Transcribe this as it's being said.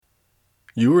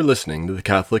You are listening to the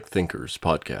Catholic Thinkers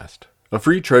Podcast, a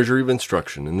free treasury of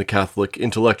instruction in the Catholic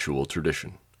intellectual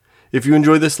tradition. If you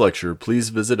enjoy this lecture, please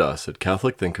visit us at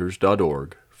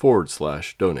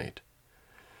catholicthinkers.org/donate.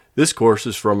 This course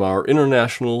is from our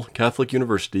International Catholic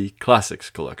University Classics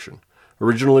Collection,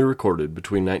 originally recorded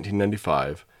between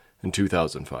 1995 and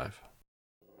 2005.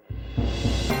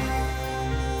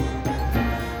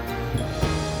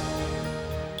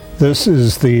 This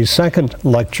is the second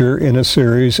lecture in a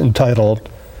series entitled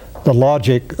The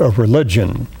Logic of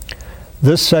Religion.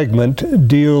 This segment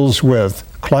deals with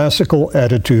classical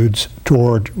attitudes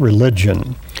toward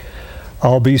religion.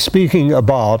 I'll be speaking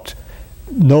about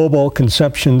noble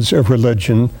conceptions of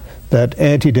religion that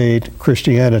antedate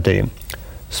Christianity.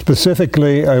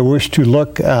 Specifically, I wish to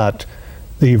look at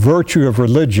the virtue of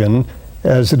religion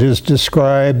as it is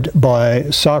described by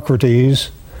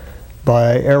Socrates,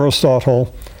 by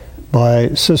Aristotle, by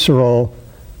Cicero,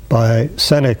 by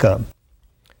Seneca.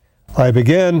 I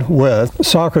begin with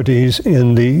Socrates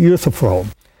in the Euthyphro.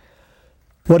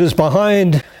 What is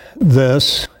behind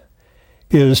this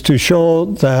is to show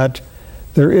that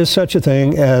there is such a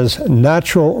thing as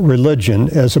natural religion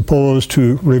as opposed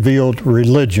to revealed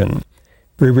religion.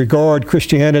 We regard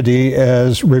Christianity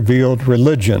as revealed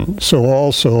religion, so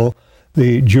also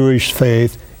the Jewish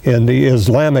faith and the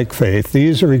Islamic faith.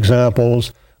 These are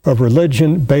examples of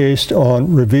religion based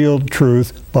on revealed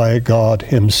truth by God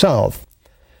Himself.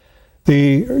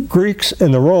 The Greeks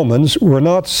and the Romans were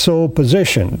not so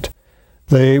positioned.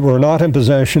 They were not in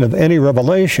possession of any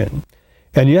revelation,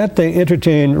 and yet they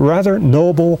entertained rather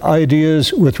noble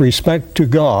ideas with respect to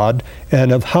God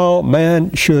and of how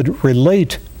man should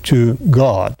relate to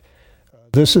God.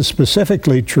 This is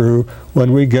specifically true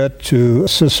when we get to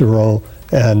Cicero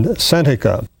and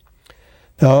Seneca.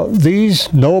 Now,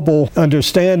 these noble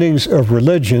understandings of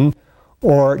religion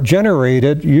are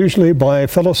generated usually by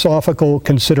philosophical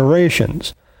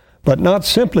considerations, but not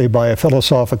simply by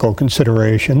philosophical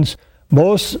considerations.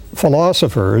 Most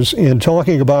philosophers, in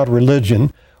talking about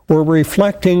religion, were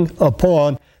reflecting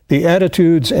upon the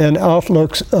attitudes and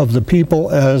outlooks of the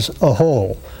people as a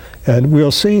whole. And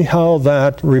we'll see how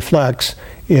that reflects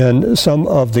in some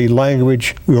of the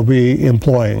language we'll be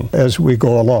employing as we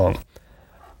go along.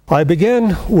 I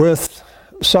begin with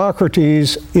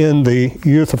Socrates in the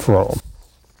Euthyphro.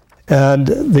 And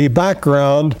the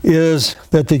background is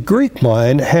that the Greek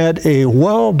mind had a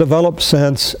well-developed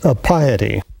sense of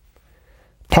piety.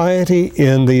 Piety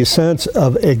in the sense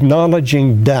of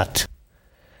acknowledging debt.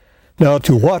 Now,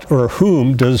 to what or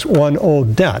whom does one owe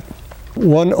debt?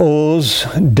 One owes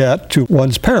debt to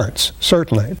one's parents,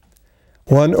 certainly.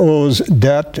 One owes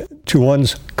debt to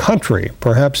one's country,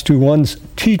 perhaps to one's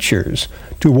teachers,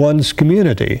 to one's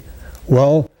community.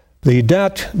 Well, the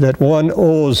debt that one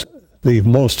owes, the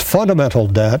most fundamental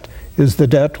debt, is the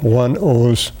debt one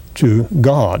owes to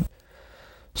God.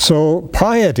 So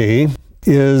piety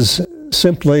is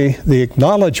simply the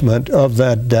acknowledgement of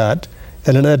that debt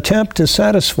and an attempt to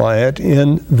satisfy it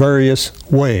in various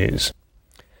ways.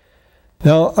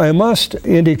 Now, I must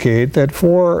indicate that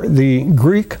for the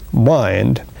Greek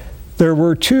mind, there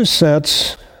were two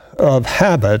sets of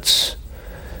habits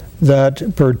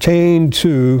that pertain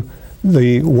to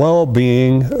the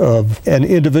well-being of an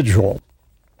individual.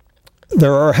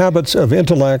 There are habits of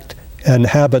intellect and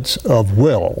habits of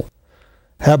will.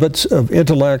 Habits of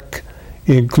intellect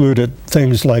included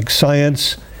things like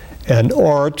science and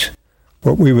art,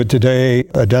 what we would today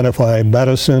identify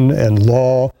medicine and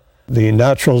law, the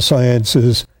natural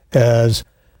sciences, as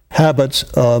habits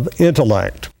of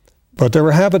intellect. But there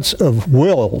are habits of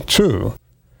will, too.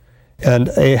 And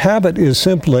a habit is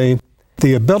simply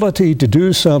the ability to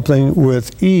do something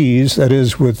with ease, that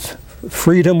is, with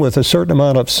freedom, with a certain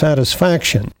amount of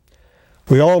satisfaction.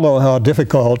 We all know how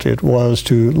difficult it was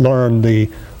to learn the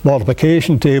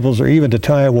multiplication tables or even to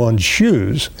tie one's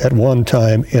shoes at one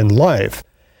time in life.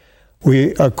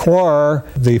 We acquire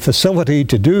the facility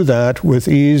to do that with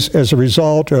ease as a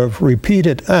result of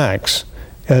repeated acts,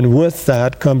 and with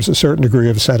that comes a certain degree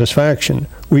of satisfaction.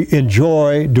 We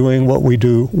enjoy doing what we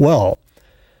do well.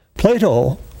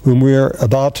 Plato, whom we're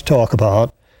about to talk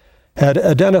about, had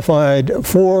identified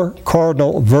four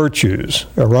cardinal virtues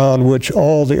around which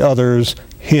all the others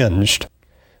hinged: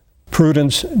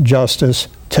 prudence, justice,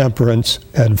 temperance,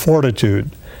 and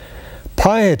fortitude.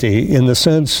 Piety, in the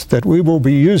sense that we will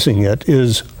be using it,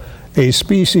 is a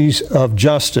species of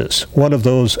justice, one of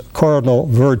those cardinal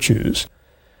virtues.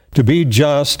 To be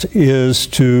just is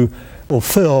to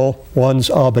fulfill one's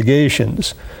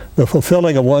obligations. The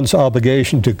fulfilling of one's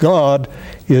obligation to God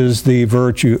is the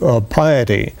virtue of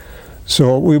piety.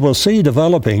 So we will see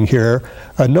developing here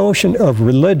a notion of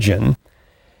religion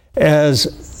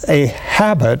as a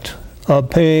habit of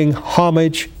paying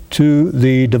homage to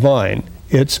the divine.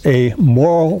 It's a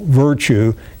moral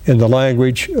virtue in the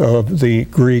language of the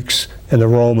Greeks and the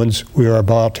Romans we are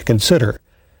about to consider.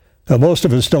 Now, most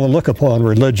of us don't look upon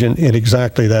religion in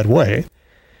exactly that way.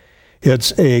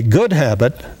 It's a good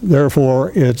habit,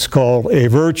 therefore it's called a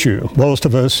virtue. Most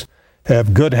of us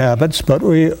have good habits, but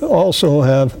we also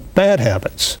have bad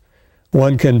habits.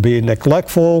 One can be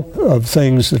neglectful of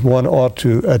things that one ought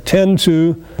to attend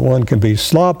to. One can be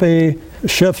sloppy,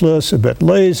 shiftless, a bit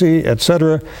lazy,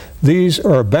 etc. These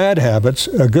are bad habits.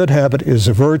 A good habit is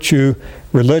a virtue.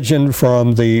 Religion,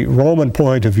 from the Roman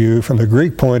point of view, from the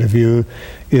Greek point of view,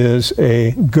 is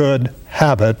a good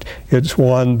habit. It's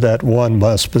one that one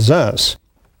must possess.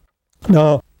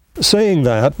 Now, saying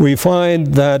that, we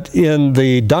find that in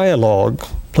the dialogue,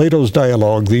 Plato's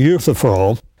dialogue, the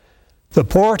Euthyphro, the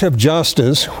part of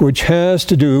justice which has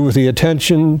to do with the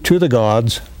attention to the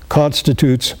gods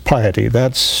constitutes piety.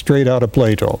 That's straight out of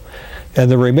Plato. And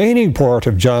the remaining part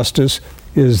of justice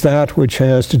is that which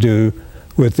has to do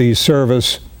with the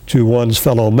service to one's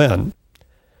fellow men.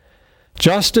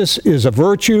 Justice is a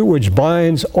virtue which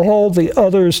binds all the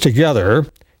others together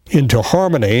into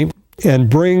harmony and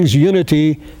brings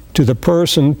unity to the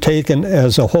person taken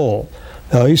as a whole.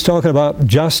 Now, he's talking about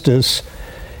justice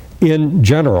in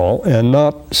general and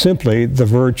not simply the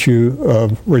virtue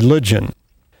of religion.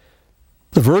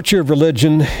 The virtue of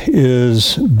religion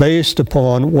is based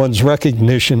upon one's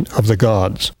recognition of the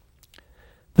gods.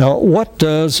 Now, what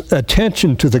does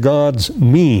attention to the gods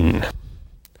mean?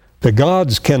 The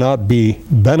gods cannot be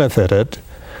benefited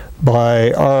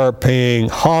by our paying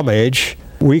homage.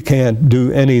 We can't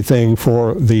do anything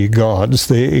for the gods.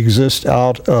 They exist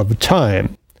out of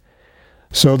time.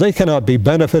 So they cannot be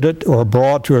benefited or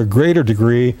brought to a greater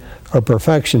degree of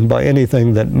perfection by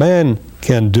anything that man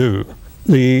can do.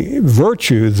 The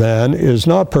virtue, then, is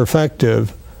not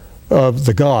perfective of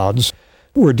the gods.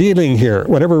 We're dealing here,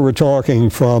 whenever we're talking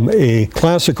from a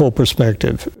classical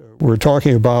perspective, we're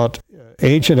talking about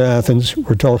ancient Athens,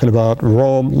 we're talking about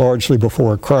Rome largely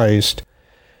before Christ.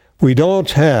 We don't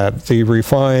have the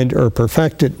refined or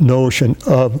perfected notion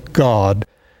of God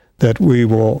that we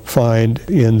will find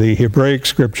in the Hebraic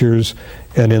scriptures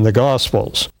and in the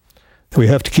Gospels. We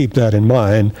have to keep that in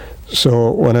mind.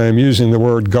 So when I'm using the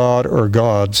word God or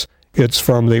gods, it's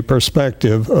from the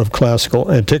perspective of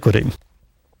classical antiquity.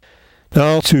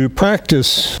 Now, to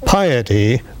practice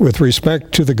piety with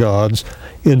respect to the gods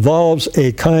involves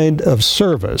a kind of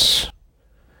service.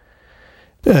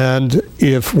 And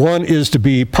if one is to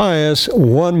be pious,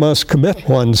 one must commit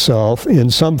oneself in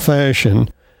some fashion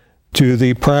to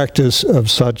the practice of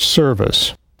such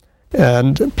service.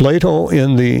 And Plato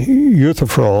in the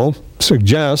Euthyphro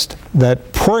suggests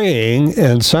that praying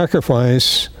and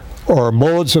sacrifice are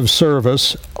modes of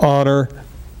service, honor,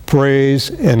 praise,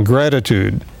 and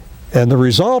gratitude. And the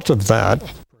result of that,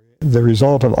 the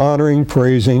result of honoring,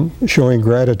 praising, showing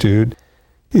gratitude,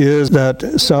 is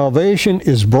that salvation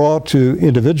is brought to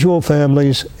individual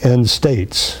families and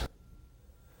states.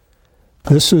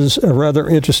 This is a rather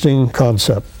interesting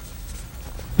concept.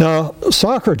 Now,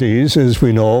 Socrates, as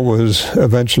we know, was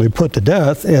eventually put to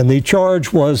death, and the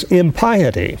charge was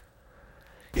impiety.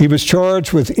 He was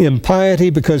charged with impiety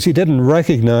because he didn't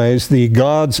recognize the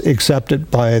gods accepted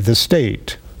by the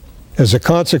state. As a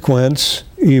consequence,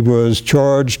 he was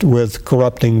charged with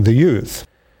corrupting the youth.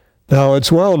 Now,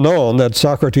 it's well known that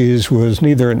Socrates was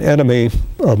neither an enemy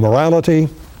of morality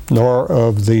nor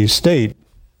of the state.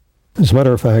 As a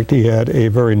matter of fact, he had a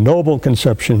very noble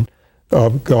conception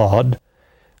of God,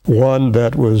 one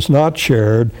that was not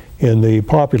shared in the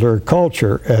popular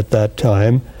culture at that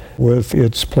time, with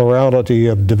its plurality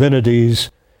of divinities,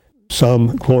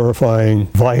 some glorifying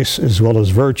vice as well as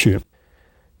virtue.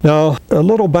 Now, a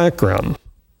little background.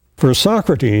 For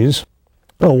Socrates,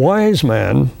 a wise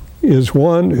man is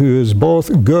one who is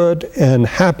both good and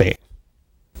happy.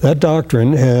 That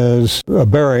doctrine has a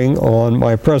bearing on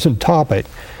my present topic,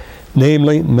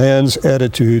 namely man's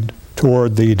attitude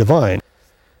toward the divine.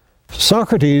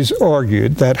 Socrates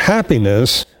argued that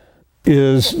happiness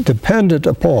is dependent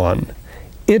upon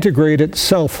integrated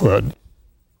selfhood.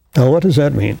 Now, what does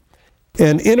that mean?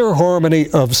 An inner harmony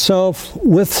of self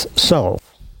with self.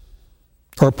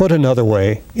 Or put another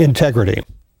way, integrity.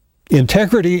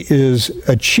 Integrity is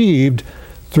achieved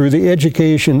through the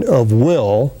education of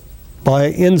will by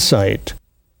insight.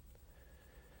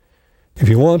 If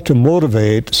you want to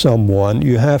motivate someone,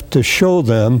 you have to show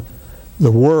them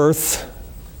the worth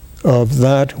of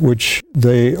that which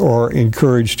they are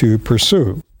encouraged to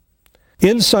pursue.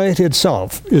 Insight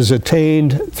itself is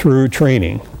attained through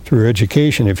training, through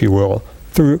education, if you will,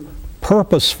 through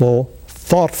purposeful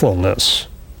thoughtfulness.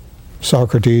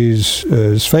 Socrates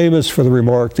is famous for the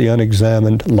remark, "The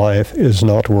unexamined life is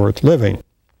not worth living."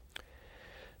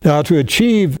 Now, to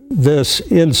achieve this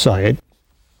insight,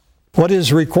 what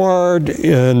is required,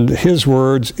 in his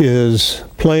words, is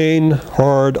plain,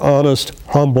 hard, honest,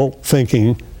 humble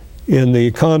thinking in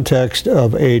the context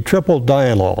of a triple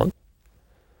dialogue.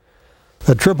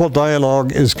 The triple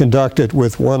dialogue is conducted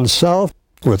with oneself,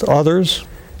 with others,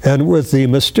 and with the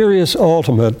mysterious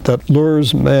ultimate that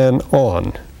lures man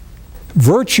on.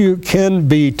 Virtue can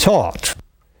be taught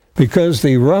because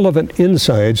the relevant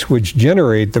insights which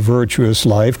generate the virtuous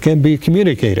life can be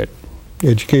communicated.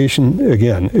 Education,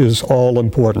 again, is all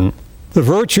important. The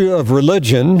virtue of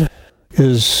religion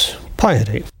is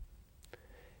piety,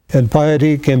 and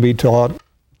piety can be taught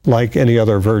like any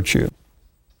other virtue.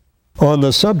 On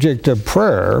the subject of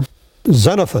prayer,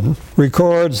 Xenophon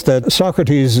records that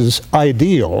Socrates'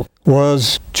 ideal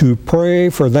was to pray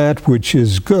for that which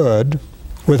is good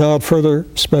without further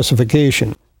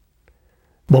specification,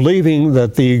 believing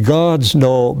that the gods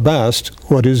know best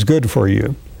what is good for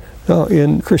you. Now,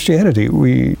 in Christianity,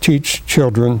 we teach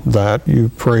children that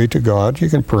you pray to God. You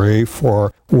can pray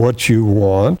for what you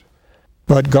want,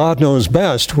 but God knows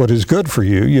best what is good for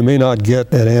you. You may not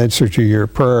get an answer to your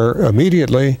prayer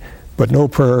immediately, but no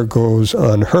prayer goes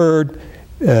unheard,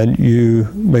 and you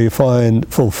may find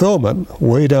fulfillment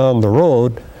way down the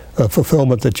road, a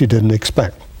fulfillment that you didn't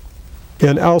expect.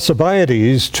 In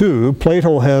Alcibiades, too,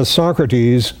 Plato has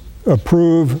Socrates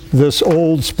approve this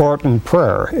old Spartan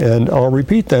prayer, and I'll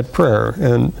repeat that prayer,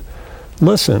 and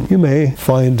listen, you may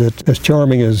find it as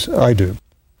charming as I do.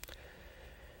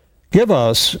 "Give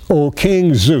us, O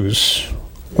King Zeus,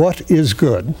 what is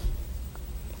good,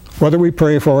 whether we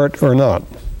pray for it or not,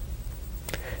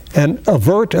 and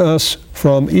avert us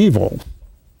from evil,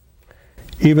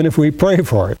 even if we pray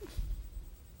for it."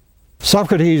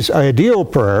 Socrates' ideal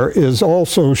prayer is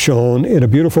also shown in a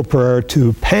beautiful prayer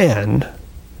to Pan,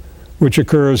 which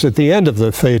occurs at the end of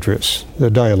the Phaedrus,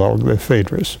 the dialogue, the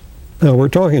Phaedrus. Now, we're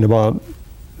talking about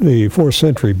the 4th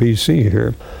century BC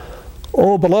here.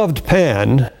 "O beloved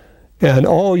Pan, and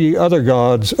all ye other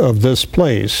gods of this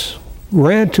place,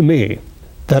 grant to me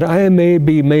that I may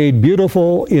be made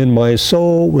beautiful in my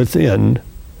soul within,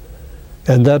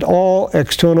 and that all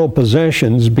external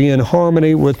possessions be in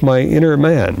harmony with my inner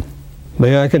man.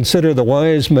 May I consider the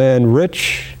wise man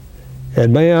rich,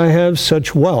 and may I have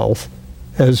such wealth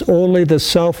as only the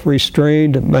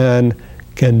self-restrained man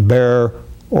can bear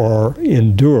or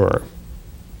endure."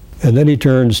 And then he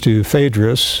turns to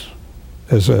Phaedrus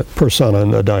as a persona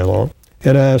in the dialogue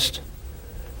and asked,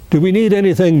 "Do we need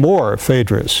anything more,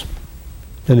 Phaedrus?"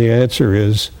 And the answer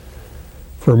is,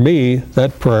 "For me,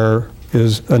 that prayer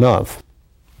is enough."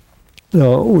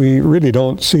 Now, we really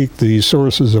don't seek the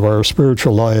sources of our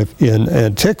spiritual life in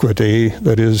antiquity,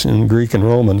 that is, in Greek and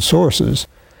Roman sources.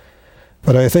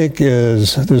 But I think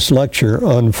as this lecture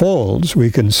unfolds,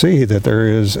 we can see that there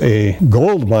is a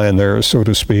gold mine there, so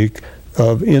to speak,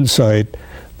 of insight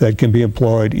that can be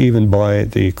employed even by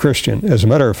the Christian. As a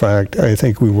matter of fact, I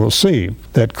think we will see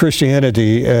that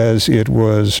Christianity, as it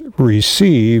was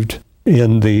received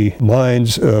in the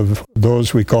minds of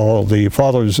those we call the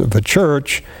fathers of the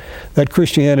church, that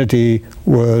Christianity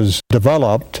was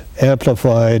developed,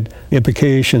 amplified,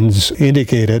 implications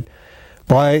indicated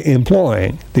by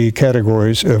employing the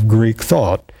categories of Greek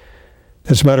thought.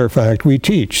 As a matter of fact, we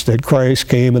teach that Christ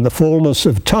came in the fullness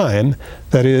of time,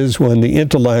 that is, when the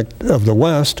intellect of the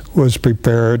West was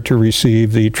prepared to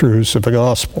receive the truths of the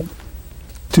gospel.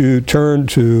 To turn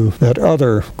to that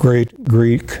other great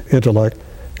Greek intellect,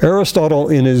 Aristotle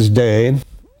in his day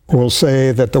will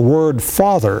say that the word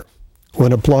father,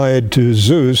 when applied to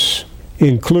Zeus,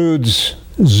 includes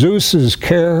Zeus's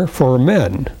care for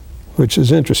men, which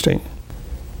is interesting,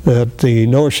 that the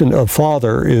notion of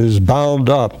father is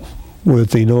bound up with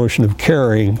the notion of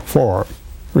caring for,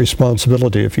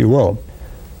 responsibility, if you will.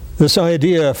 This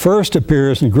idea first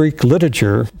appears in Greek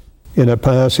literature in a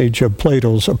passage of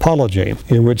Plato's Apology,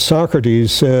 in which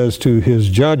Socrates says to his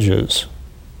judges,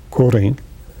 quoting,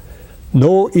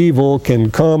 "No evil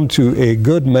can come to a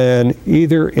good man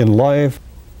either in life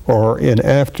or in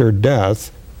after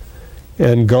death,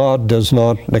 and God does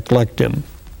not neglect him."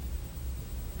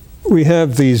 We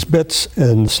have these bits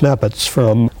and snippets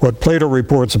from what Plato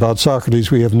reports about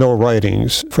Socrates. We have no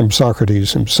writings from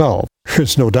Socrates himself.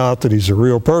 There's no doubt that he's a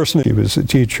real person. He was a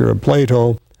teacher of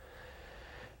Plato.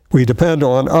 We depend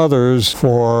on others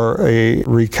for a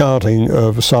recounting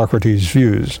of Socrates'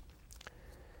 views.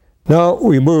 Now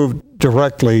we move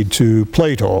directly to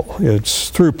Plato. It's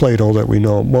through Plato that we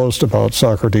know most about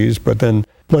Socrates, but then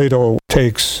Plato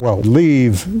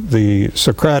leave the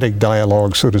Socratic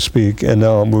dialogue, so to speak, and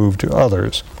now move to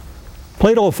others.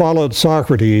 Plato followed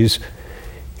Socrates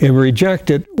and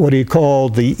rejected what he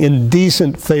called the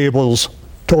indecent fables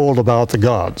told about the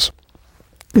gods.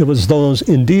 It was those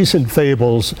indecent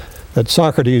fables that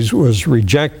Socrates was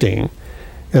rejecting,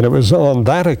 and it was on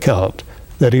that account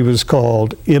that he was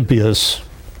called impious.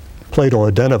 Plato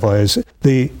identifies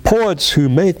the poets who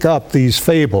make up these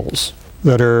fables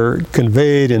that are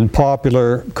conveyed in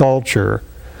popular culture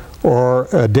are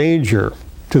a danger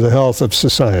to the health of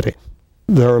society.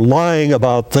 They're lying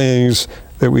about things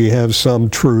that we have some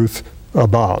truth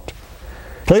about.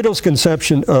 Plato's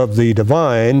conception of the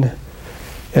divine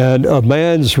and of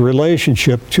man's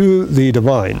relationship to the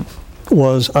divine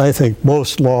was, I think,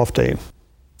 most lofty.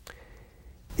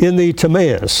 In the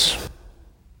Timaeus,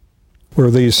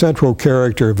 where the central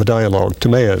character of the dialogue,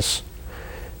 Timaeus,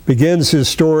 begins his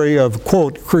story of,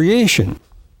 quote, creation,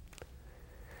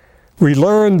 we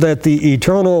learn that the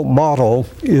eternal model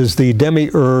is the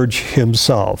demiurge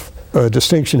himself. A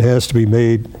distinction has to be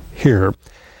made here.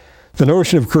 The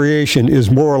notion of creation is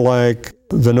more like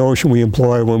the notion we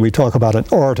employ when we talk about an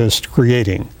artist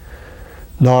creating,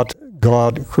 not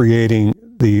God creating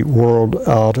the world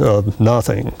out of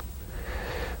nothing.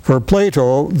 For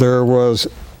Plato, there was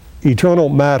eternal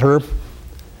matter,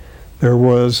 there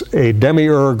was a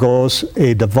demiurgos,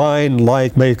 a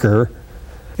divine-like maker,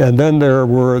 and then there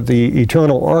were the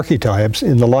eternal archetypes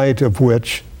in the light of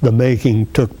which the making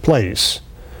took place.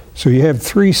 So you have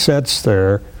three sets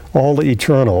there, all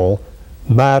eternal: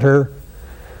 matter,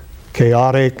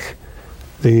 chaotic,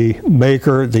 the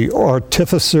maker, the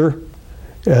artificer,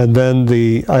 and then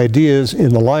the ideas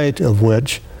in the light of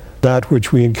which that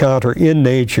which we encounter in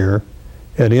nature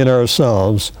and in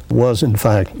ourselves was in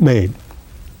fact made.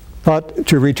 But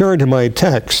to return to my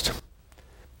text,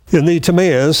 in the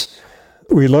Timaeus,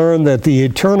 we learn that the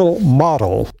eternal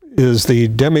model is the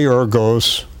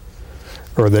demiurgos,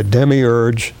 or the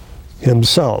demiurge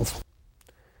himself.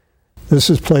 This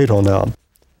is Plato now.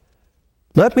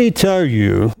 Let me tell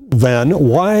you, then,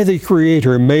 why the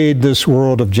Creator made this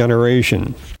world of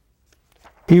generation.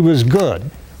 He was good,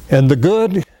 and the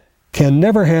good can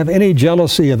never have any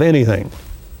jealousy of anything.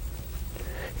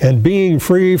 And being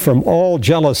free from all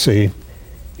jealousy,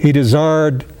 he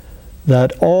desired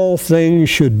that all things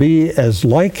should be as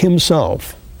like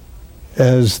himself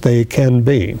as they can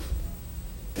be.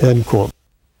 End quote.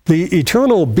 The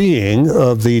eternal being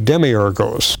of the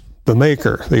demiurgos, the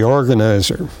maker, the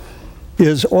organizer,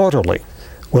 is orderly.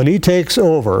 When he takes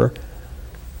over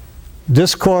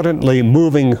discordantly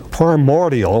moving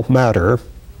primordial matter,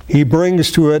 he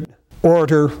brings to it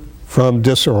order from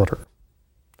disorder.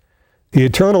 The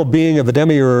eternal being of a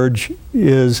demiurge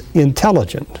is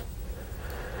intelligent.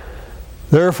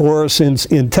 Therefore, since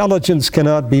intelligence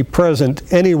cannot be present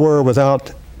anywhere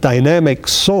without dynamic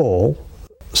soul,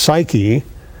 psyche,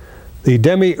 the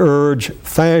demiurge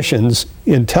fashions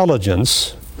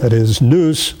intelligence, that is,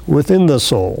 nous, within the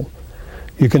soul.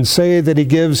 You can say that he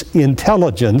gives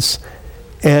intelligence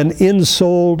an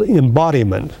ensouled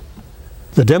embodiment.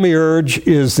 The demiurge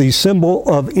is the symbol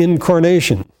of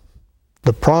incarnation,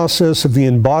 the process of the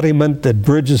embodiment that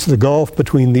bridges the gulf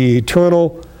between the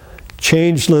eternal,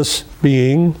 changeless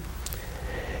being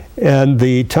and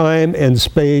the time and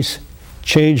space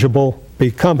changeable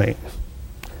becoming.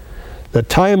 The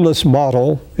timeless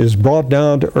model is brought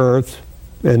down to earth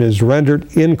and is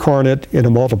rendered incarnate in a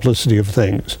multiplicity of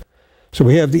things. So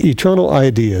we have the eternal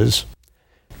ideas,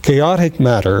 chaotic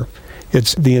matter.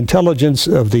 It's the intelligence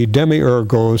of the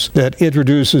demiurgos that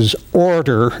introduces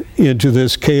order into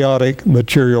this chaotic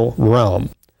material realm.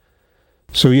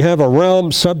 So you have a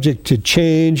realm subject to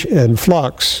change and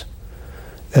flux,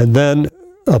 and then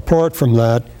apart from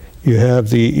that, you have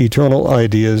the eternal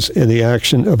ideas in the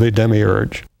action of the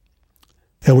demiurge.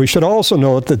 And we should also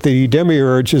note that the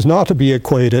demiurge is not to be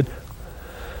equated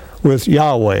with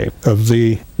Yahweh of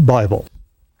the Bible.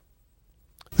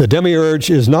 The demiurge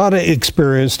is not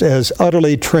experienced as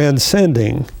utterly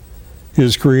transcending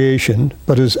his creation,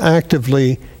 but is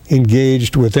actively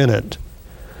engaged within it.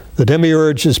 The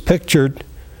demiurge is pictured,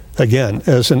 again,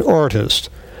 as an artist,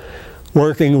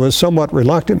 working with somewhat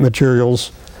reluctant materials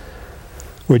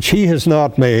which he has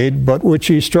not made, but which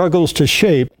he struggles to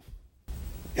shape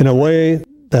in a way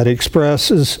that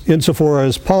expresses, insofar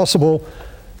as possible,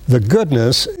 the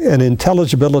goodness and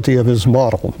intelligibility of his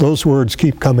model. Those words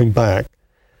keep coming back.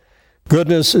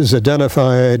 Goodness is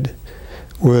identified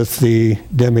with the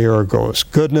demiurgos.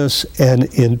 Goodness and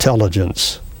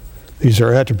intelligence. These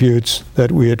are attributes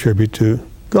that we attribute to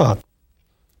God.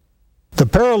 The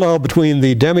parallel between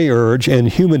the demiurge and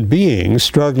human beings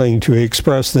struggling to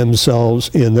express themselves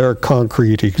in their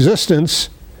concrete existence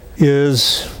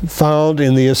is found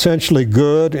in the essentially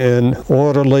good and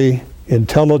orderly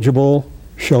intelligible,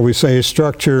 shall we say,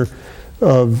 structure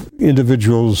of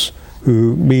individuals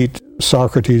who meet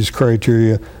Socrates'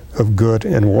 criteria of good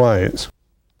and wise.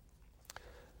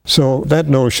 So that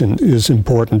notion is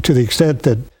important to the extent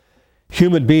that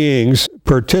human beings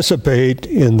participate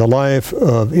in the life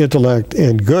of intellect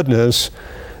and goodness.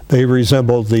 They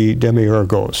resemble the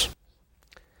demiurgos.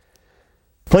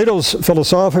 Plato's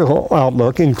philosophical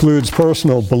outlook includes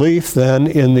personal belief, then,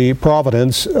 in the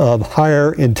providence of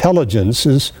higher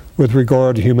intelligences with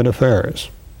regard to human affairs.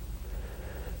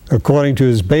 According to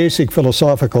his basic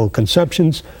philosophical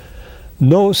conceptions,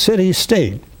 no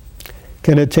city-state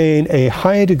can attain a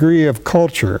high degree of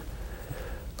culture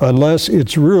unless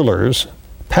its rulers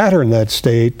pattern that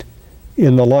state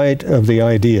in the light of the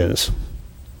ideas,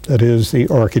 that is, the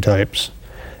archetypes.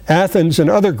 Athens and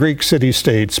other Greek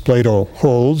city-states, Plato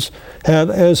holds, have,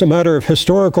 as a matter of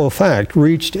historical fact,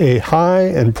 reached a high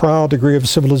and proud degree of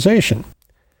civilization.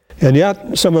 And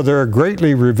yet, some of their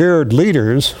greatly revered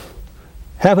leaders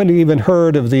haven't even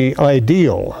heard of the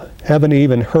ideal, haven't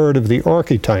even heard of the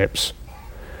archetypes,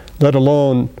 let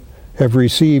alone have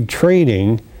received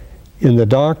training in the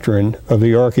doctrine of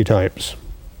the archetypes.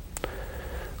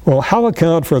 Well, how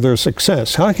account for their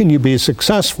success? How can you be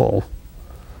successful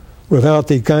without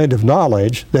the kind of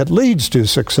knowledge that leads to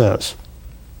success?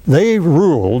 They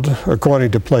ruled,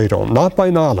 according to Plato, not by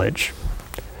knowledge,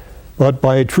 but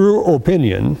by true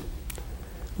opinion,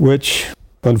 which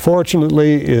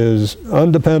unfortunately is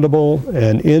undependable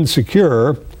and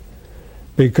insecure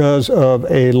because of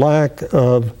a lack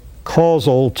of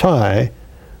causal tie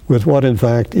with what in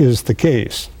fact is the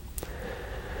case.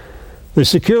 The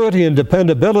security and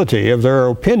dependability of their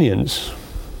opinions,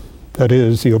 that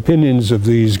is, the opinions of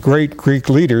these great Greek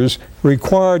leaders,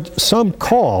 required some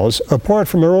cause apart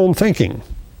from their own thinking.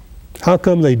 How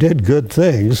come they did good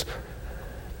things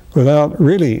without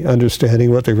really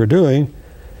understanding what they were doing?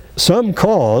 Some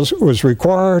cause was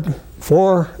required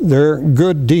for their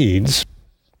good deeds,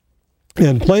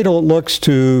 and Plato looks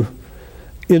to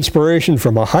inspiration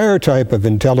from a higher type of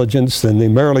intelligence than the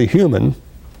merely human.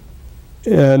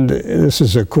 And this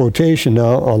is a quotation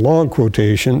now, a long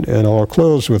quotation, and I'll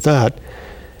close with that.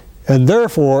 And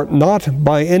therefore, not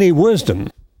by any wisdom,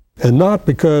 and not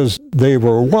because they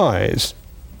were wise,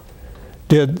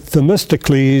 did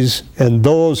Themistocles and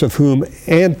those of whom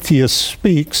Antheus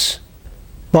speaks,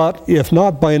 but if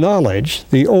not by knowledge,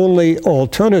 the only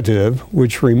alternative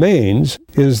which remains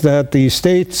is that the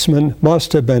statesman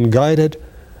must have been guided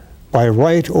by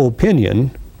right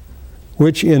opinion,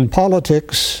 which in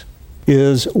politics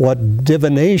is what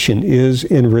divination is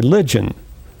in religion.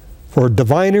 For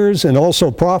diviners and also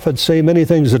prophets say many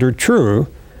things that are true,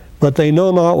 but they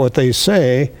know not what they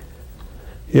say.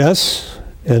 Yes,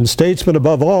 and statesmen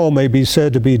above all may be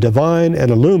said to be divine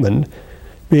and illumined,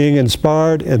 being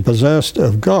inspired and possessed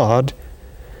of God,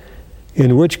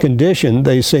 in which condition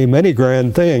they say many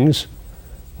grand things,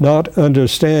 not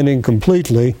understanding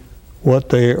completely what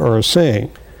they are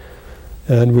saying.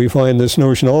 And we find this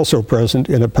notion also present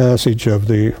in a passage of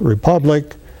the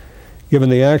Republic. Given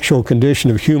the actual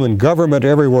condition of human government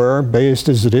everywhere, based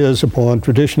as it is upon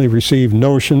traditionally received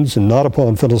notions and not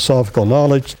upon philosophical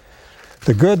knowledge,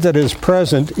 the good that is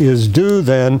present is due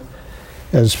then,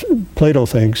 as Plato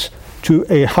thinks, to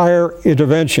a higher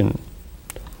intervention.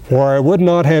 For I would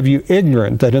not have you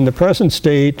ignorant that in the present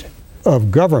state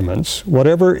of governments,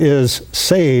 whatever is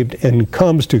saved and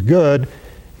comes to good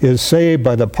is saved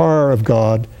by the power of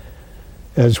God,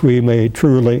 as we may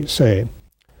truly say.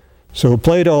 So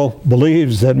Plato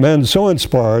believes that men so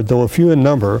inspired, though a few in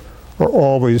number, are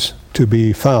always to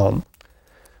be found.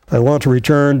 I want to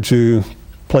return to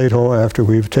Plato after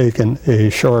we've taken a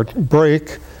short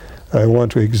break. I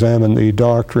want to examine the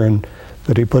doctrine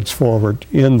that he puts forward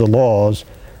in the laws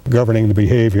governing the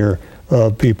behavior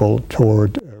of people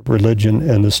toward religion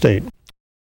and the state.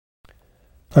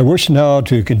 I wish now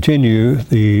to continue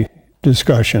the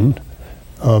discussion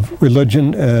of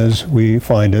religion as we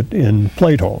find it in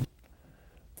Plato.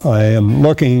 I am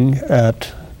looking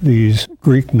at these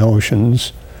Greek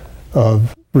notions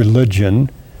of religion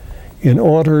in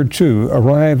order to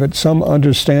arrive at some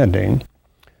understanding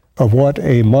of what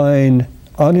a mind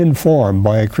uninformed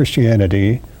by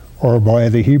Christianity or by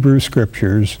the Hebrew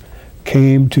Scriptures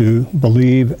came to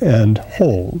believe and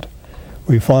hold.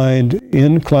 We find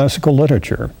in classical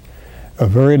literature a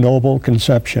very noble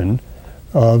conception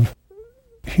of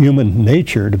human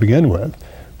nature to begin with,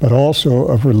 but also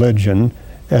of religion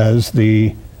as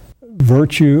the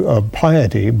virtue of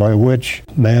piety by which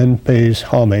man pays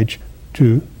homage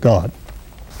to God.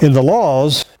 In the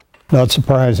laws, not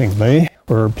surprisingly,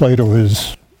 where Plato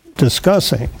is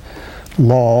discussing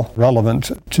law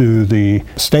relevant to the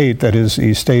state, that is,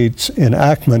 the state's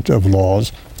enactment of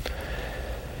laws,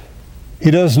 he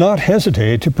does not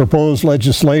hesitate to propose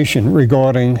legislation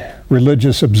regarding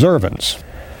religious observance.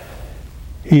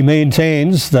 He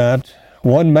maintains that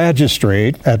one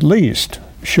magistrate, at least,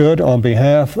 should, on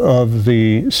behalf of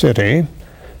the city,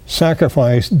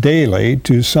 sacrifice daily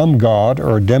to some god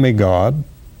or demigod,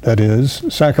 that is,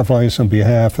 sacrifice on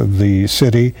behalf of the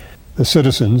city, the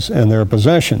citizens, and their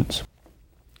possessions.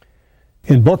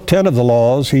 In Book 10 of the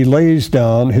Laws, he lays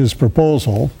down his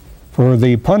proposal for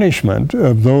the punishment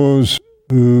of those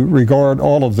who regard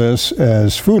all of this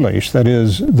as foolish, that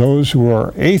is, those who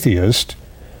are atheist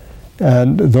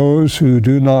and those who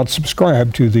do not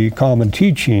subscribe to the common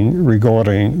teaching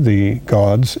regarding the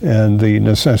gods and the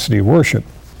necessity of worship.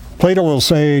 Plato will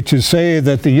say, to say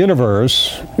that the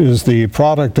universe is the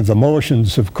product of the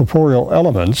motions of corporeal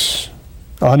elements,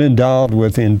 unendowed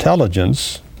with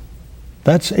intelligence,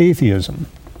 that's atheism.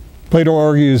 Plato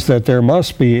argues that there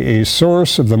must be a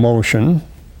source of the motion,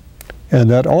 and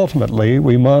that ultimately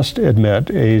we must admit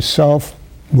a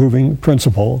self-moving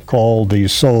principle called the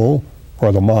soul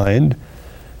or the mind,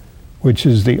 which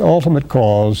is the ultimate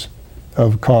cause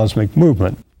of cosmic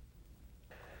movement.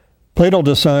 Plato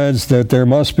decides that there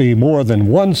must be more than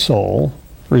one soul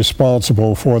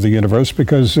responsible for the universe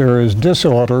because there is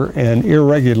disorder and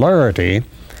irregularity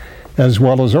as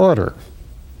well as order.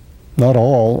 Not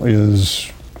all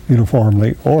is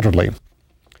uniformly orderly.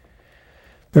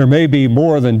 There may be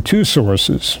more than two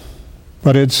sources,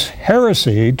 but it's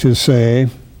heresy to say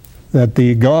that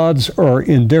the gods are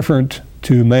indifferent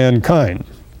to mankind.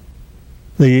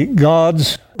 The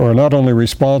gods are not only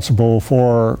responsible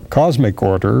for cosmic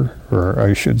order, or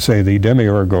I should say the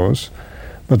demiurgos,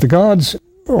 but the gods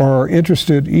are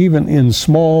interested even in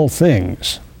small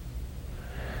things.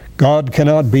 God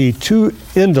cannot be too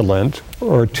indolent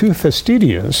or too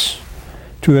fastidious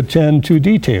to attend to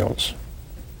details.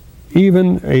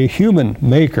 Even a human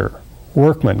maker,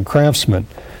 workman, craftsman,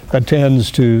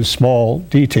 attends to small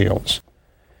details.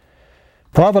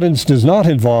 Providence does not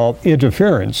involve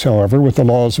interference, however, with the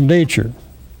laws of nature.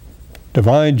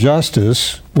 Divine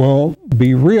justice will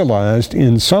be realized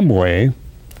in some way,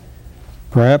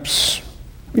 perhaps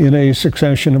in a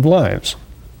succession of lives.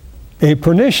 A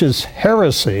pernicious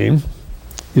heresy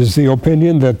is the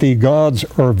opinion that the gods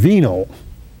are venal.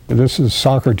 This is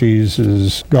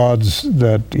Socrates' gods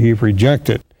that he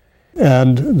rejected,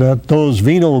 and that those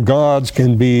venal gods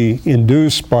can be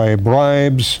induced by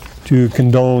bribes to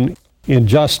condone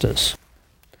injustice.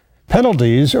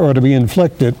 Penalties are to be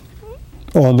inflicted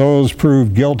on those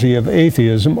proved guilty of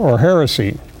atheism or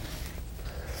heresy.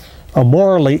 A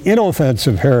morally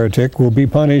inoffensive heretic will be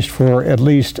punished for at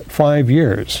least 5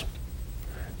 years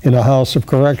in a house of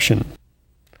correction,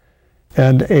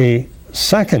 and a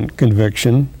second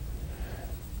conviction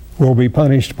will be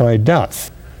punished by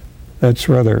death. That's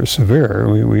rather severe.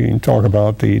 We talk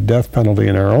about the death penalty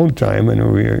in our own time,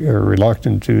 and we are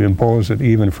reluctant to impose it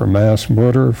even for mass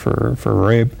murder, for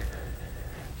rape.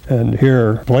 And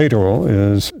here Plato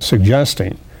is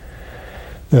suggesting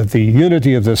that the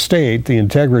unity of the state, the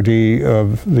integrity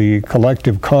of the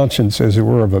collective conscience, as it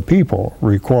were, of a people,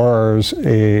 requires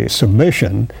a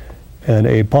submission and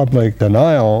a public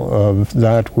denial of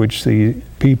that which the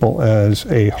people as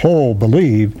a whole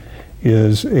believe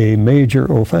is a major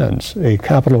offense, a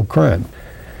capital crime.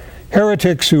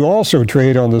 Heretics who also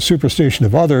trade on the superstition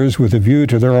of others with a view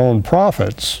to their own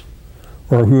profits,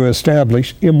 or who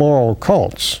establish immoral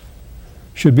cults,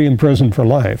 should be imprisoned for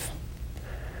life.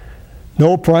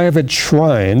 No private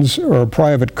shrines or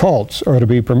private cults are to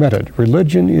be permitted.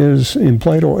 Religion is, in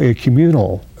Plato, a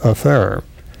communal affair.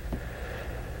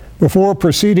 Before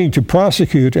proceeding to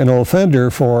prosecute an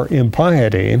offender for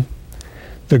impiety,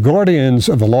 the guardians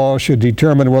of the law should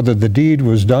determine whether the deed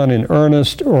was done in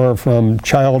earnest or from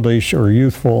childish or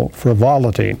youthful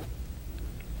frivolity.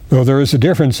 Though there is a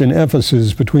difference in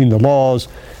emphasis between the laws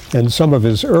and some of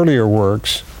his earlier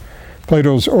works,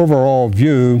 Plato's overall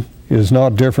view is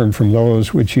not different from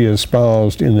those which he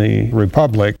espoused in the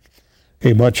Republic,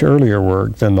 a much earlier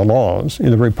work than the Laws.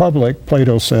 In the Republic,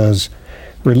 Plato says,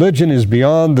 "Religion is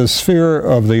beyond the sphere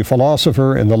of the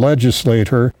philosopher and the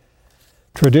legislator.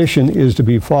 Tradition is to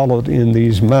be followed in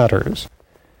these matters."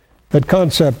 That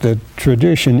concept that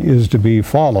tradition is to be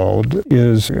followed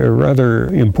is a rather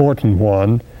important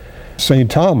one. St.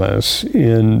 Thomas,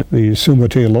 in the Summa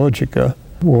Theologica,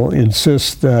 will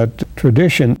insist that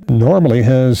tradition normally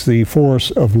has the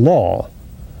force of law.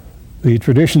 The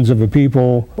traditions of a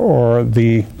people are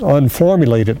the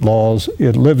unformulated laws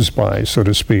it lives by, so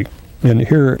to speak. And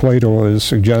here Plato is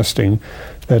suggesting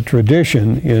that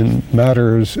tradition in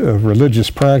matters of religious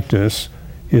practice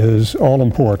is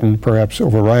all-important, perhaps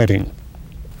overriding.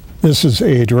 This is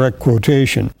a direct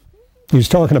quotation. He's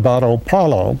talking about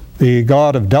Apollo, the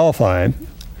god of Delphi.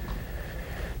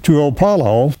 To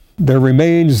Apollo, there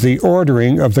remains the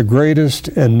ordering of the greatest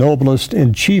and noblest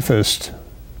and chiefest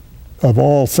of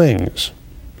all things.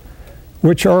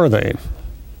 Which are they?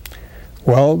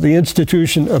 Well, the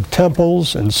institution of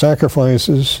temples and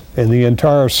sacrifices and the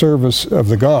entire service of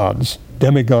the gods,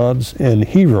 demigods, and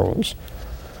heroes.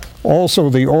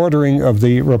 Also the ordering of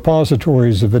the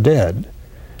repositories of the dead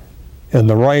and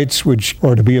the rites which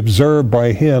are to be observed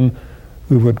by him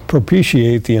who would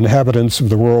propitiate the inhabitants of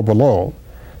the world below.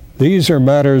 These are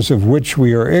matters of which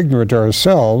we are ignorant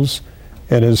ourselves,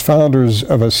 and as founders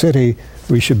of a city,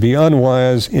 we should be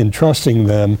unwise in trusting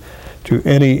them to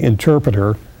any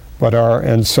interpreter but our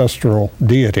ancestral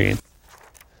deity.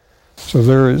 So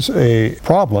there is a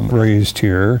problem raised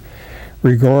here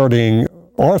regarding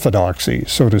orthodoxy,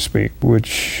 so to speak,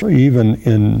 which even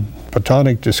in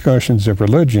Platonic discussions of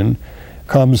religion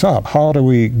comes up. How do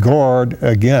we guard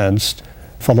against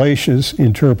fallacious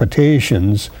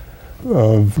interpretations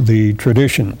of the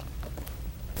tradition?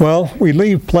 Well, we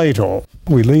leave Plato.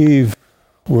 We leave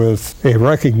with a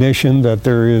recognition that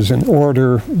there is an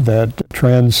order that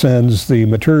transcends the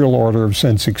material order of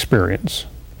sense experience.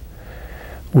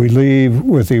 We leave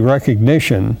with the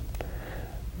recognition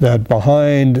that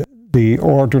behind the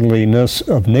orderliness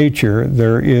of nature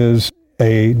there is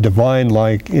a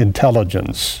divine-like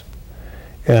intelligence,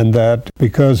 and that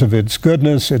because of its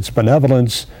goodness, its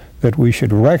benevolence, that we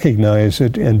should recognize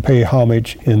it and pay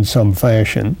homage in some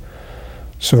fashion.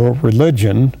 So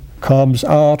religion comes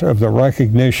out of the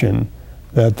recognition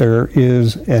that there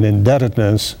is an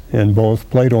indebtedness, and both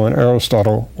Plato and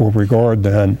Aristotle will regard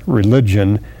then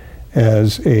religion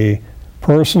as a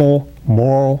personal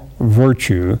moral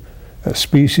virtue, a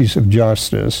species of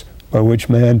justice by which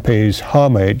man pays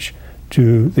homage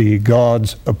to the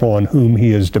gods upon whom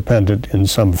he is dependent in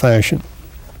some fashion.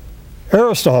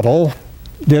 Aristotle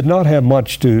did not have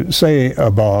much to say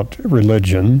about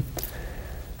religion,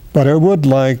 but I would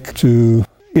like to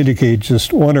indicate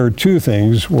just one or two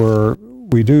things where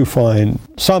we do find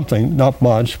something, not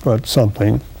much, but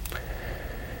something.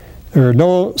 There are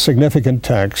no significant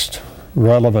texts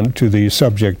relevant to the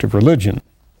subject of religion.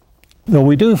 Though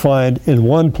we do find in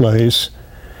one place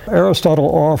Aristotle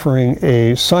offering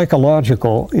a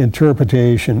psychological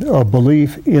interpretation of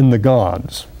belief in the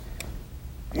gods.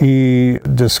 He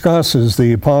discusses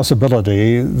the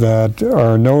possibility that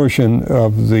our notion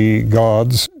of the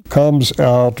gods comes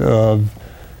out of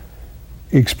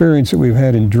experience that we've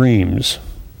had in dreams.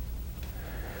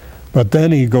 But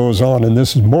then he goes on, and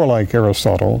this is more like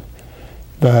Aristotle,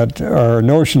 that our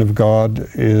notion of God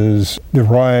is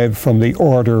derived from the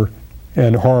order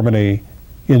and harmony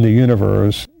in the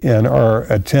universe and our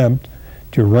attempt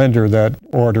to render that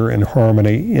order and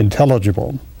harmony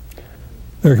intelligible.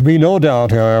 There can be no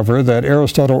doubt, however, that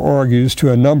Aristotle argues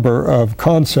to a number of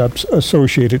concepts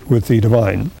associated with the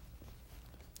divine.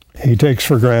 He takes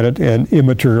for granted an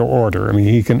immaterial order. I mean,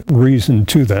 he can reason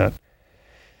to that.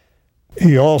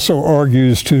 He also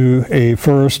argues to a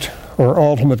first or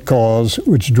ultimate cause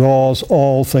which draws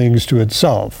all things to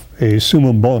itself, a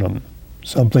summum bonum,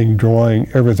 something drawing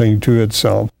everything to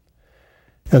itself.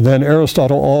 And then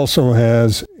Aristotle also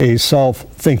has a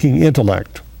self-thinking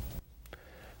intellect.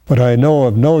 But I know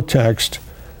of no text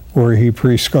where he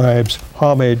prescribes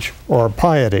homage or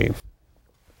piety.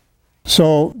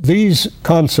 So these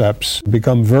concepts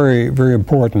become very, very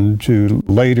important to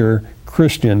later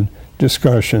Christian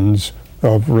discussions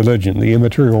of religion. The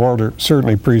immaterial order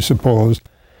certainly presupposed.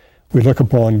 We look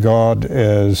upon God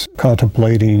as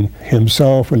contemplating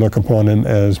himself. We look upon him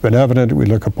as benevolent. We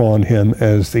look upon him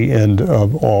as the end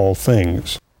of all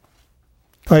things.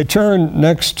 I turn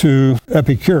next to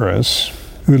Epicurus,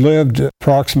 who lived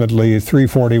approximately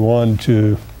 341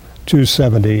 to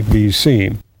 270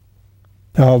 BC.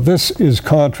 Now, this is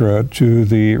contra to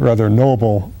the rather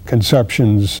noble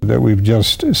conceptions that we've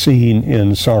just seen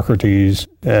in Socrates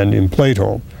and in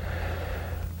Plato.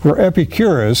 For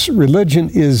Epicurus, religion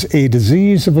is a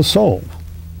disease of the soul,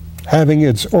 having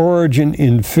its origin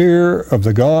in fear of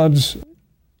the gods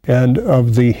and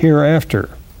of the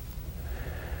hereafter.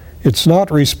 It's not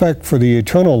respect for the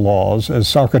eternal laws, as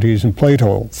Socrates and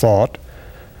Plato thought,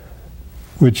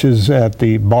 which is at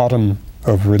the bottom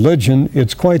of religion.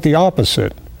 It's quite the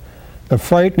opposite. The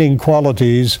frightening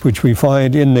qualities which we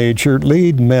find in nature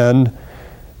lead men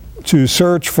to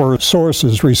search for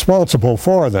sources responsible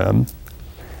for them.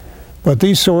 But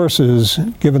these sources,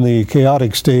 given the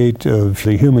chaotic state of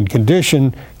the human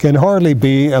condition, can hardly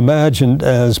be imagined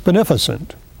as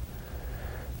beneficent.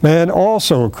 Man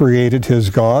also created his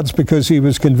gods because he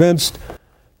was convinced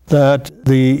that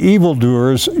the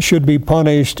evildoers should be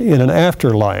punished in an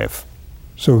afterlife.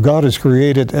 So God is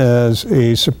created as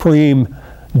a supreme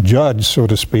judge, so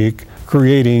to speak,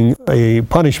 creating a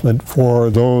punishment for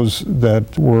those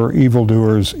that were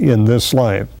evildoers in this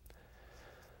life.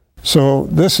 So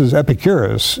this is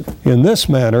Epicurus. In this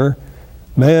manner,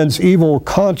 man's evil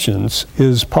conscience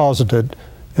is posited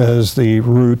as the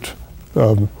root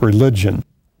of religion.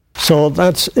 So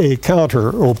that's a counter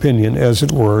opinion, as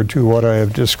it were, to what I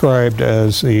have described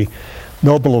as the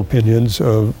noble opinions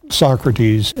of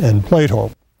Socrates and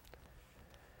Plato.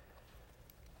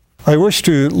 I wish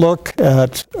to look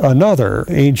at another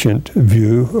ancient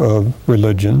view of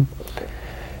religion,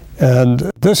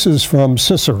 and this is from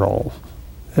Cicero.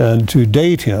 And to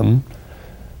date him,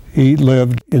 he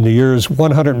lived in the years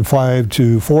 105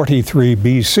 to 43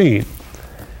 BC.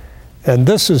 And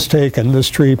this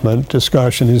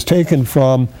discussion is taken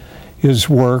from his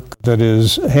work that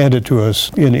is handed to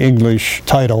us in English,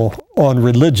 title, On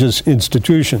Religious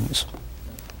Institutions.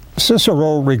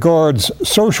 Cicero regards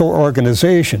social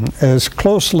organization as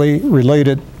closely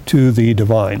related to the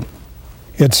divine.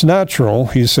 It's natural,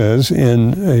 he says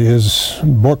in his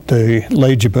book De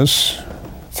Legibus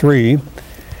 3,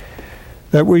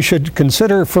 that we should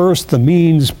consider first the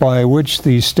means by which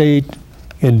the state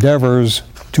endeavors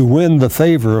to win the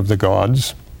favor of the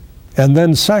gods, and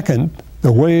then second,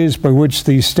 the ways by which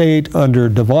the state under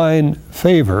divine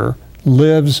favor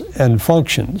lives and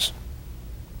functions.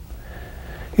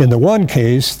 In the one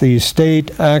case, the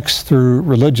state acts through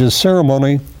religious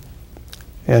ceremony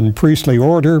and priestly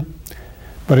order,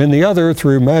 but in the other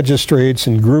through magistrates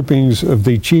and groupings of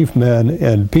the chief men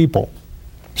and people.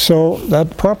 So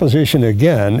that proposition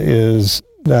again is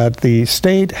that the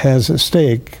state has a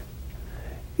stake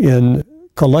in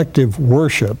collective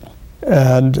worship,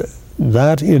 and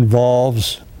that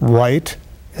involves rite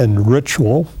and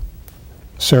ritual,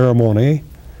 ceremony,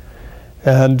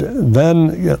 and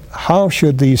then how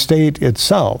should the state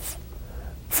itself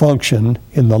function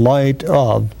in the light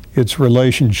of its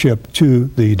relationship to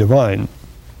the divine.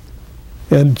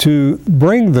 And to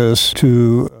bring this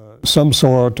to some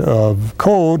sort of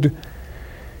code,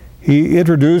 he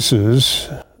introduces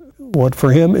what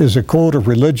for him is a code of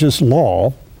religious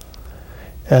law.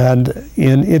 And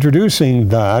in introducing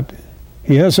that,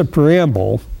 he has a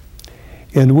preamble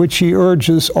in which he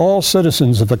urges all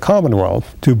citizens of the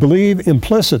Commonwealth to believe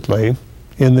implicitly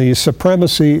in the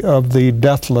supremacy of the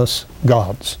deathless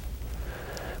gods.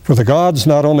 For the gods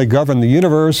not only govern the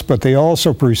universe, but they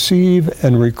also perceive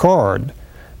and record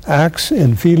acts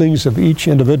and feelings of each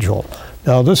individual.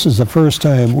 Now, this is the first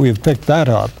time we have picked that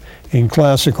up in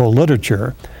classical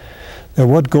literature, that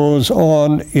what goes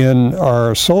on in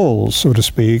our souls, so to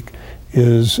speak,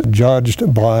 is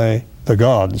judged by the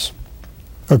gods.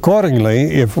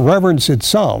 Accordingly, if reverence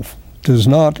itself does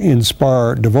not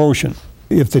inspire devotion,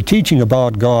 if the teaching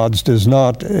about gods does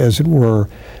not, as it were,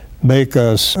 make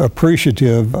us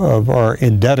appreciative of our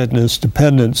indebtedness,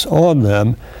 dependence on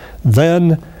them,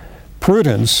 then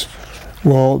prudence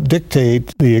will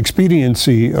dictate the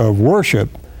expediency of worship,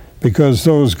 because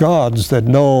those gods that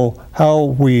know how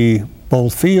we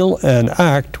both feel and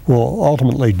act will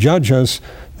ultimately judge us.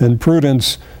 Then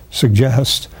prudence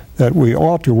suggests that we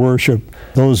ought to worship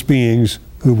those beings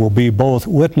who will be both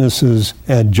witnesses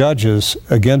and judges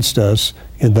against us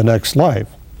in the next life.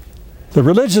 The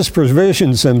religious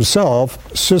provisions themselves,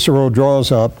 Cicero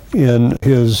draws up in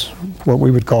his, what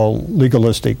we would call,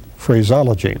 legalistic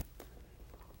phraseology.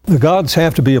 The gods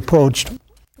have to be approached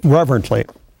reverently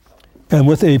and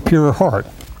with a pure heart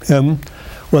and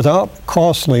without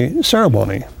costly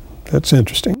ceremony. That's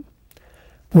interesting.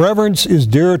 Reverence is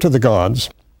dear to the gods.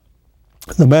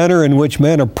 The manner in which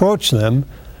men approach them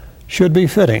should be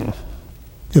fitting.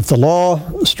 If the law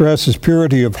stresses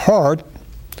purity of heart,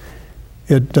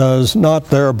 it does not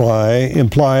thereby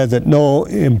imply that no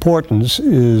importance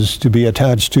is to be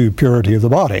attached to purity of the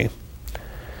body.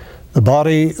 The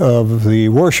body of the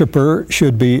worshiper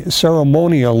should be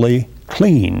ceremonially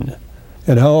clean.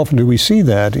 And how often do we see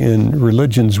that in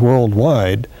religions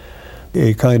worldwide?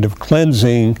 A kind of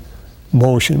cleansing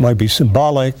motion. It might be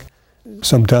symbolic.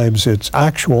 Sometimes it's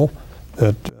actual,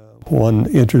 that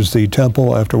one enters the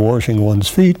temple after washing one's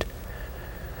feet.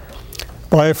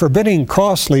 By forbidding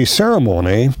costly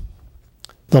ceremony,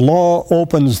 the law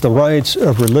opens the rights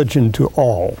of religion to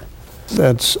all.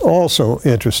 That's also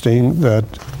interesting, that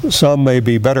some may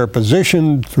be better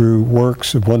positioned through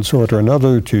works of one sort or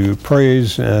another to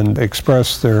praise and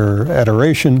express their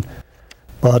adoration,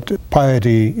 but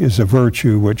piety is a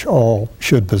virtue which all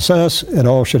should possess, and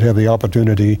all should have the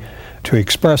opportunity to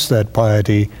express that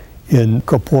piety in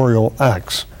corporeal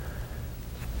acts.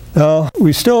 Now,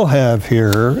 we still have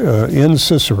here in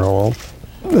Cicero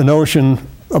the notion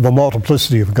of a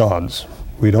multiplicity of gods.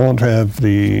 We don't have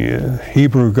the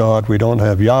Hebrew God, we don't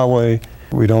have Yahweh,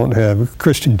 we don't have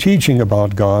Christian teaching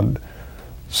about God,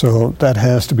 so that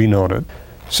has to be noted.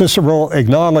 Cicero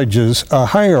acknowledges a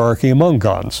hierarchy among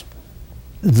gods.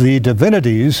 The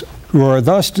divinities who are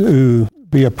thus to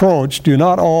be approached do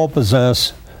not all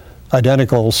possess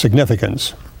identical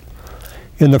significance.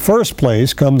 In the first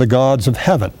place come the gods of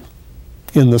heaven.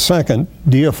 In the second,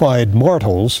 deified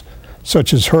mortals,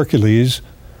 such as Hercules.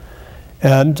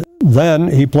 And then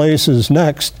he places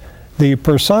next the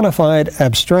personified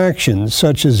abstractions,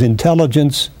 such as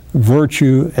intelligence,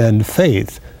 virtue, and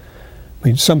faith. I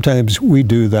mean, sometimes we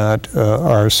do that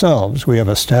ourselves. We have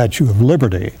a statue of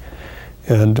liberty,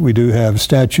 and we do have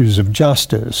statues of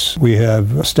justice. We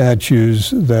have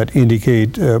statues that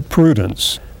indicate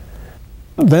prudence.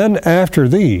 Then after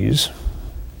these,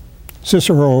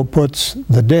 Cicero puts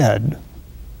the dead,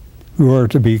 who are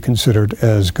to be considered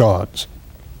as gods.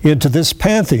 Into this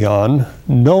pantheon,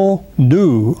 no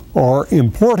new or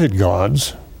imported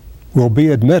gods will be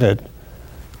admitted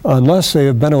unless they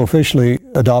have been officially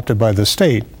adopted by the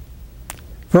state.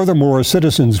 Furthermore,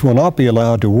 citizens will not be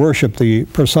allowed to worship the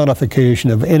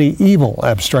personification of any evil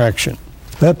abstraction.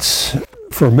 That's,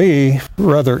 for me,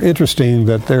 rather interesting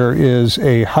that there is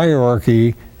a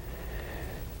hierarchy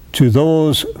to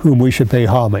those whom we should pay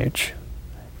homage.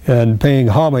 And paying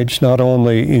homage not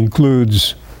only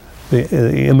includes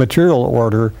the immaterial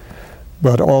order,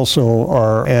 but also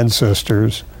our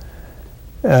ancestors.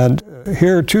 And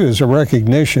here, too, is a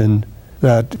recognition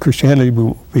that Christianity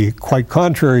will be quite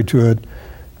contrary to it,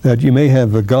 that you may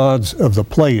have the gods of the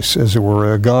place, as it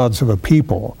were, the gods of a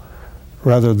people,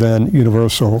 rather than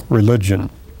universal religion.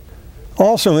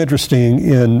 Also interesting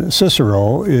in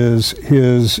Cicero is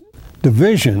his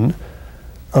division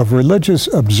of religious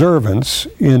observance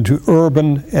into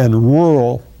urban and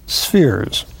rural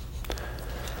spheres.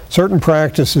 Certain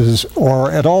practices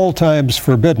are at all times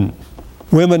forbidden.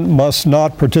 Women must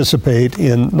not participate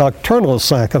in nocturnal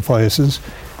sacrifices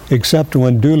except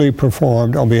when duly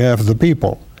performed on behalf of the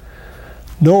people.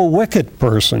 No wicked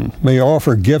person may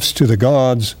offer gifts to the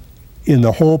gods in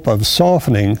the hope of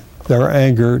softening their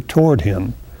anger toward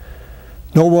him.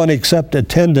 No one except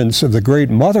attendants of the great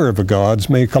mother of the gods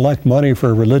may collect money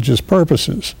for religious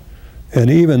purposes, and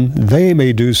even they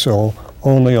may do so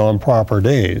only on proper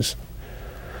days.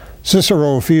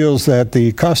 Cicero feels that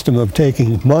the custom of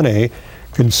taking money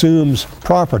consumes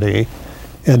property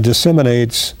and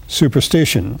disseminates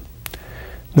superstition.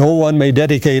 No one may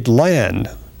dedicate land,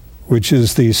 which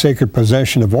is the sacred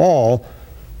possession of all,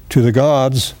 to the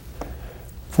gods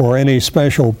for any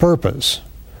special purpose.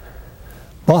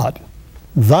 But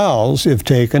vows, if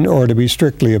taken, are to be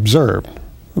strictly observed.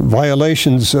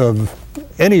 Violations of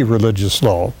any religious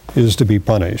law is to be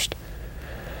punished.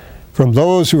 From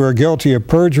those who are guilty of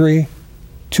perjury,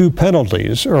 two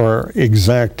penalties are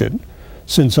exacted.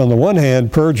 Since on the one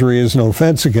hand, perjury is an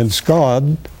offense against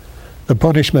God, the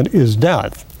punishment is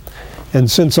death. And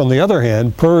since on the other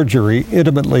hand, perjury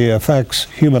intimately affects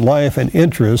human life and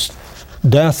interest,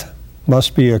 death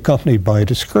must be accompanied by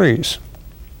disgrace.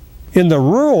 In the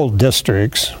rural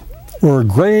districts, where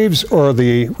graves are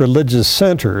the religious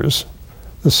centers,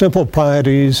 the simple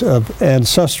pieties of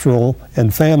ancestral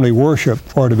and family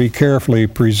worship are to be carefully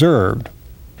preserved.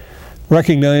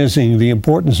 Recognizing the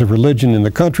importance of religion in the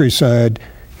countryside,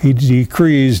 he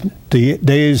decrees the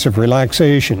days of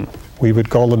relaxation, we would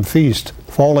call them feasts,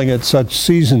 falling at such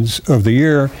seasons of the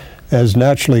year as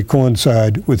naturally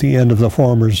coincide with the end of the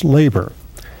farmer's labor.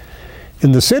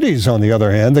 In the cities, on the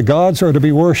other hand, the gods are to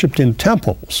be worshipped in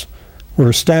temples,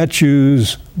 where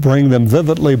statues bring them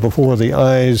vividly before the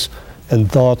eyes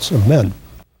and thoughts of men.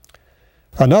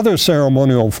 Another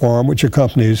ceremonial form which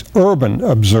accompanies urban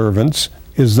observance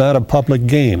is that of public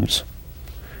games.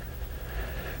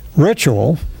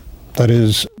 Ritual, that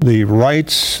is, the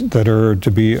rites that are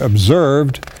to be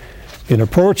observed in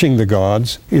approaching the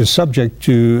gods, is subject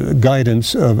to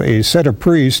guidance of a set of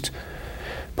priests,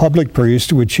 public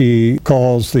priest, which he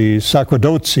calls the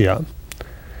sacerdotia.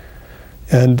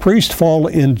 And priests fall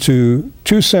into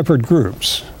two separate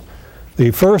groups.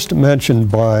 The first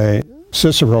mentioned by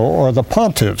Cicero are the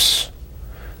pontiffs.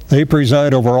 They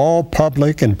preside over all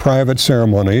public and private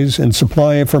ceremonies and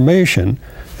supply information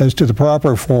as to the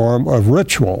proper form of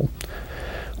ritual.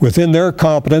 Within their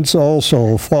competence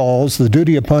also falls the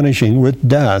duty of punishing with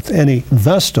death any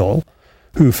vestal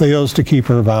who fails to keep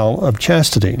her vow of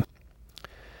chastity.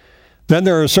 Then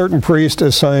there are certain priests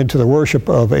assigned to the worship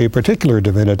of a particular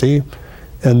divinity,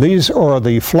 and these are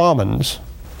the flamens.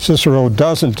 Cicero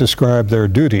doesn't describe their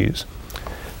duties,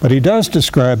 but he does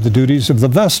describe the duties of the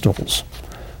Vestals,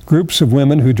 groups of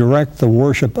women who direct the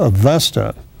worship of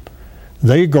Vesta.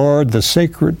 They guard the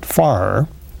sacred fire,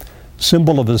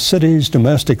 symbol of a city's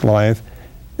domestic life,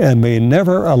 and may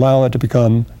never allow it to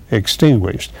become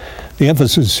extinguished. The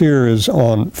emphasis here is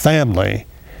on family,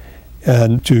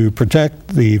 and to protect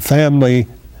the family,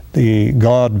 the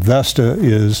god Vesta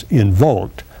is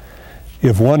invoked.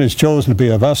 If one is chosen to be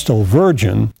a Vestal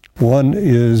virgin, one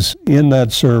is in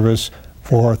that service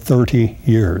for 30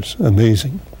 years.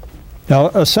 Amazing. Now,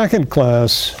 a second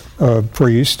class of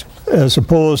priest, as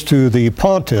opposed to the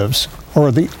pontiffs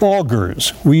or the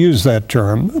augurs, we use that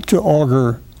term to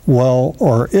augur well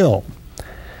or ill.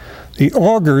 The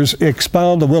augurs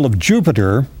expound the will of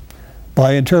Jupiter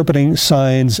by interpreting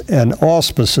signs and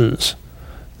auspices.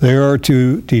 They are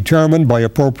to determine by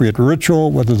appropriate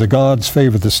ritual whether the gods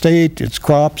favor the state, its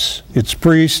crops, its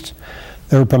priests.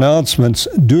 Their pronouncements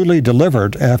duly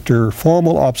delivered after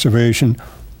formal observation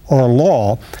or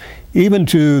law, even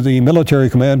to the military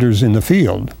commanders in the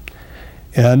field,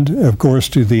 and, of course,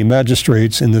 to the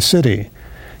magistrates in the city.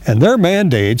 And their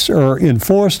mandates are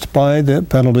enforced by the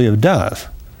penalty of death.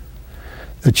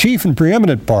 The chief and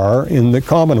preeminent power in the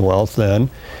Commonwealth,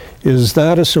 then, is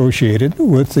that associated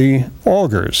with the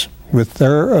augurs, with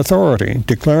their authority.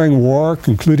 Declaring war,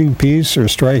 concluding peace, or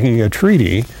striking a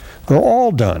treaty are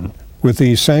all done with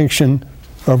the sanction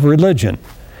of religion,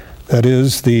 that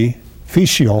is, the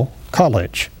official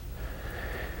college.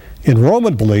 In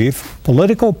Roman belief,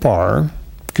 political power,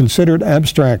 considered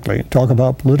abstractly, talk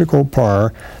about political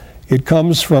power, it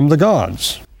comes from the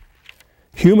gods.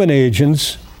 Human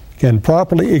agents can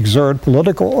properly exert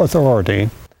political authority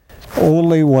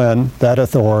only when that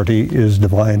authority is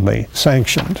divinely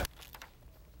sanctioned.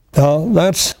 Now,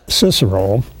 that's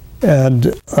Cicero,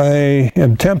 and I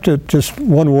am tempted just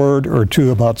one word or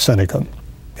two about Seneca,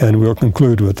 and we'll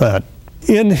conclude with that.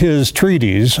 In his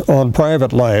treatise on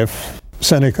private life,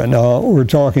 Seneca, now we're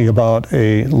talking about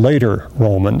a later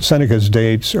Roman. Seneca's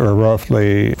dates are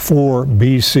roughly 4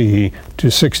 BC to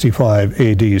 65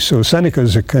 AD, so Seneca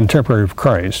is a contemporary of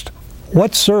Christ.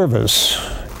 What service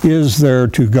is there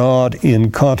to God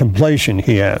in contemplation,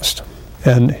 he asked.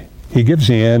 And he gives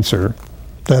the answer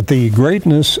that the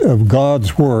greatness of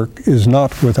God's work is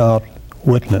not without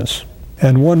witness.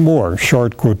 And one more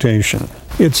short quotation.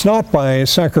 It's not by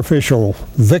sacrificial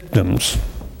victims,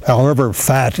 however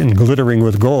fat and glittering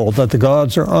with gold, that the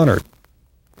gods are honored,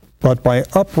 but by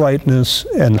uprightness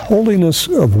and holiness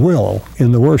of will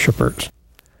in the worshipers.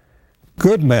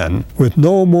 Good men with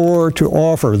no more to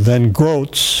offer than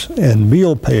groats and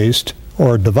meal paste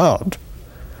are devout,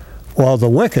 while the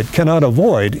wicked cannot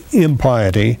avoid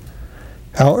impiety,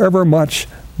 however much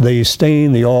they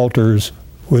stain the altars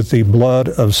with the blood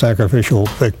of sacrificial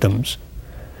victims.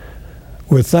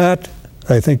 With that,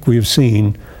 I think we've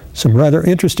seen some rather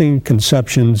interesting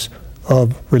conceptions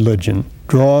of religion,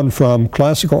 drawn from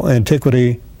classical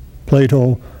antiquity,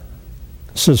 Plato,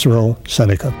 Cicero,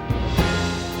 Seneca.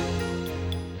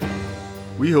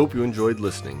 We hope you enjoyed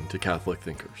listening to Catholic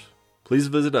Thinkers. Please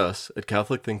visit us at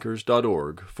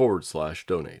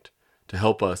catholicthinkers.org/donate to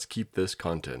help us keep this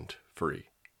content free.